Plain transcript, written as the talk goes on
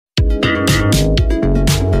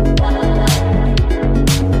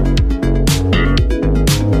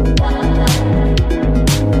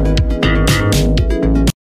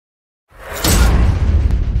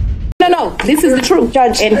the truth.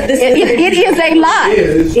 Judge, and it is a lie.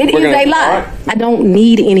 It is a lie. I don't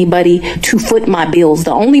need anybody to foot my bills.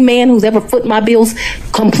 The only man who's ever foot my bills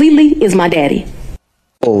completely is my daddy.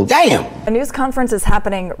 Oh, damn. A news conference is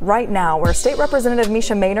happening right now where State Representative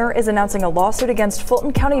Misha is announcing a lawsuit against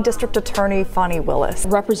Fulton County District Attorney Fani Willis.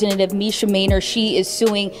 Representative Misha, she is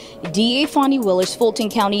suing DA Fani Willis, Fulton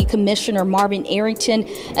County Commissioner Marvin Arrington,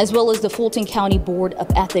 as well as the Fulton County Board of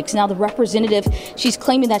Ethics. Now, the representative, she's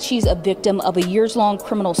claiming that she's a victim of a years-long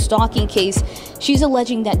criminal stalking case. She's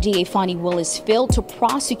alleging that DA Fani Willis failed to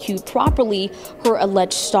prosecute properly her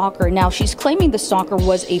alleged stalker. Now, she's claiming the stalker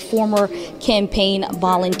was a former campaign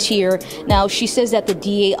volunteer. Now, she says that the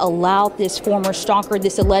DA allowed this former stalker,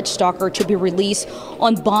 this alleged stalker, to be released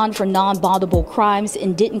on bond for non-bondable crimes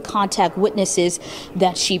and didn't contact witnesses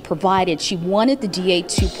that she provided. She wanted the DA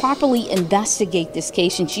to properly investigate this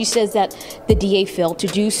case, and she says that the DA failed to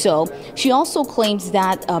do so. She also claims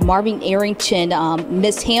that Marvin Arrington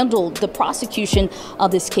mishandled the prosecution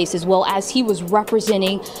of this case as well, as he was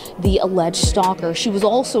representing the alleged stalker. She was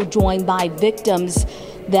also joined by victims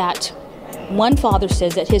that one father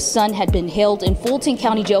says that his son had been held in Fulton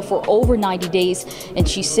County Jail for over 90 days, and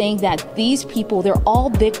she's saying that these people, they're all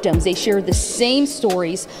victims. They share the same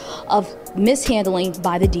stories of mishandling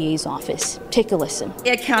by the DA's office. Take a listen.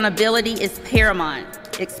 Accountability is paramount,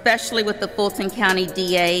 especially with the Fulton County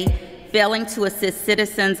DA failing to assist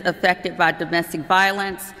citizens affected by domestic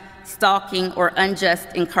violence, stalking, or unjust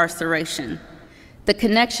incarceration. The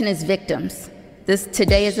connection is victims. This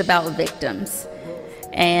today is about victims.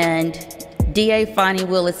 And DA Fani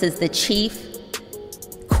Willis is the chief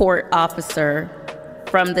court officer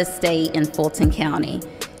from the state in Fulton County.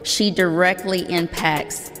 She directly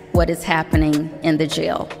impacts what is happening in the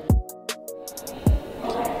jail.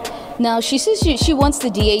 Now, she says she wants the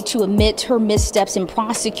DA to admit her missteps in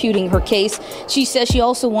prosecuting her case. She says she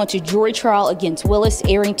also wants a jury trial against Willis,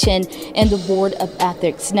 Arrington, and the Board of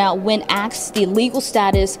Ethics. Now, when asked the legal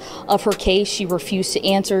status of her case, she refused to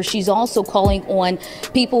answer. She's also calling on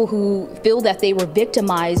people who feel that they were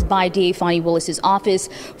victimized by DA Fani Willis's office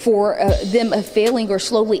for them failing or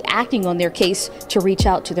slowly acting on their case to reach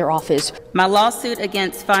out to their office. My lawsuit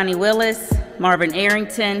against Fani Willis, Marvin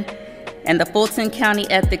Arrington, and the Fulton County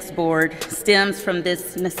Ethics Board stems from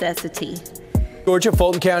this necessity. Georgia,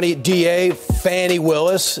 Fulton County DA Fani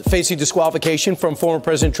Willis facing disqualification from former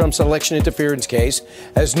President Trump's election interference case.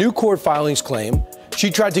 As new court filings claim,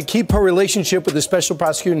 she tried to keep her relationship with the special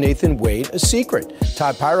prosecutor Nathan Wade a secret.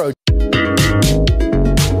 Todd Pyro